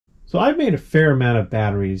So I've made a fair amount of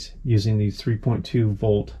batteries using these 3.2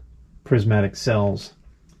 volt prismatic cells.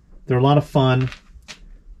 They're a lot of fun.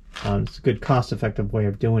 It's a good cost-effective way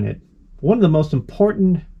of doing it. One of the most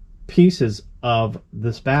important pieces of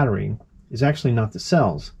this battery is actually not the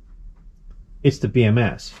cells. It's the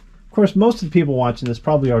BMS. Of course, most of the people watching this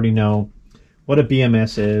probably already know what a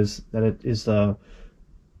BMS is, that it is the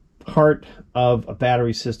heart of a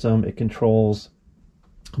battery system. It controls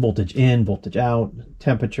voltage in, voltage out,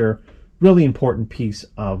 temperature. Really important piece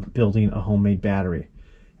of building a homemade battery.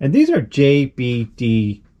 And these are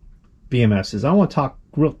JBD BMSs. I want to talk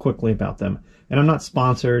real quickly about them. And I'm not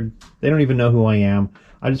sponsored. They don't even know who I am.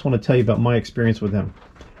 I just want to tell you about my experience with them.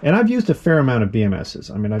 And I've used a fair amount of BMSs.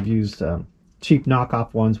 I mean, I've used cheap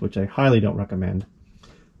knockoff ones, which I highly don't recommend.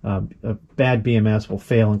 A bad BMS will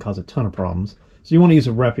fail and cause a ton of problems. So you want to use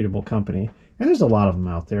a reputable company. And there's a lot of them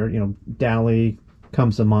out there. You know, Dali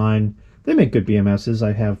comes to mind. They make good BMSs.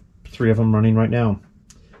 I have 3 of them running right now.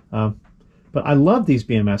 But I love these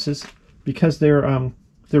BMSs because they're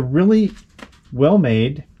really well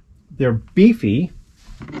made. They're beefy.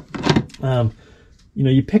 You know,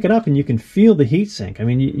 you pick it up and you can feel the heat sink. I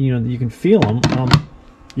mean, you know, you can feel them.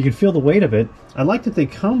 You can feel the weight of it. I like that they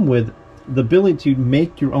come with the ability to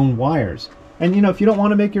make your own wires. And you know, if you don't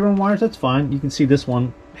want to make your own wires, that's fine. You can see this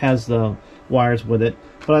one has the wires with it.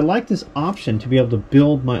 But I like this option to be able to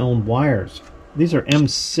build my own wires. These are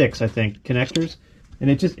M6, I think, connectors.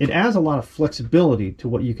 And it adds a lot of flexibility to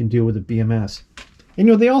what you can do with a BMS. And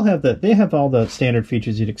you know, they have all the standard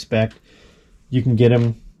features you'd expect. You can get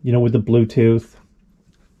them, you know, with the Bluetooth.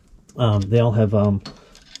 They all have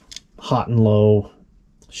hot and low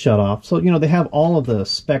shut off. So, you know, they have all of the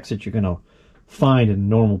specs that you're going to find in a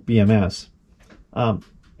normal BMS. And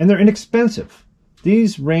they're inexpensive.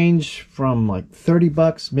 These range from like 30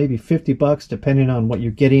 bucks, maybe 50 bucks, depending on what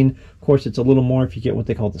you're getting. Of course, it's a little more if you get what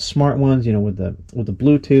they call the smart ones, you know, with the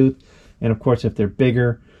Bluetooth. And of course, if they're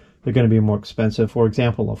bigger, they're going to be more expensive. For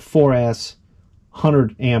example, a 4S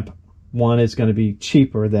 100 amp one is going to be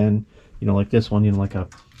cheaper than, you know, like this one, you know, like an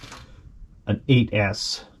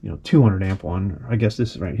 8S, you know, 200 amp one. I guess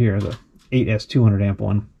this is right here, the 8S 200 amp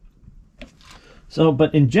one. So,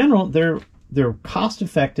 but in general, they're cost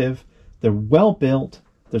effective. They're well built.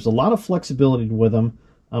 There's a lot of flexibility with them.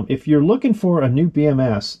 If you're looking for a new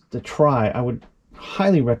BMS to try, I would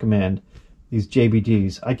highly recommend these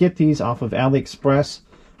JBDs. I get these off of AliExpress.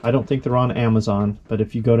 I don't think they're on Amazon, but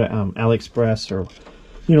if you go to AliExpress or,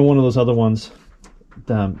 you know, one of those other ones,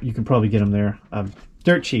 you can probably get them there.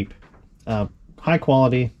 Dirt cheap, high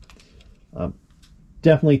quality.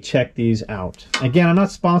 Definitely check these out. Again, I'm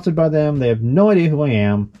not sponsored by them. They have no idea who I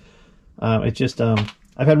am. It's just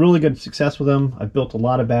I've had really good success with them. I've built a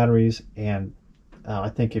lot of batteries, and I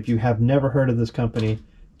think if you have never heard of this company,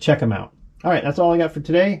 check them out. All right, that's all I got for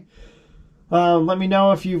today. Let me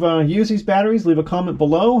know if you've used these batteries. Leave a comment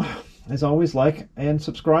below. As always, like and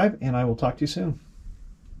subscribe, and I will talk to you soon.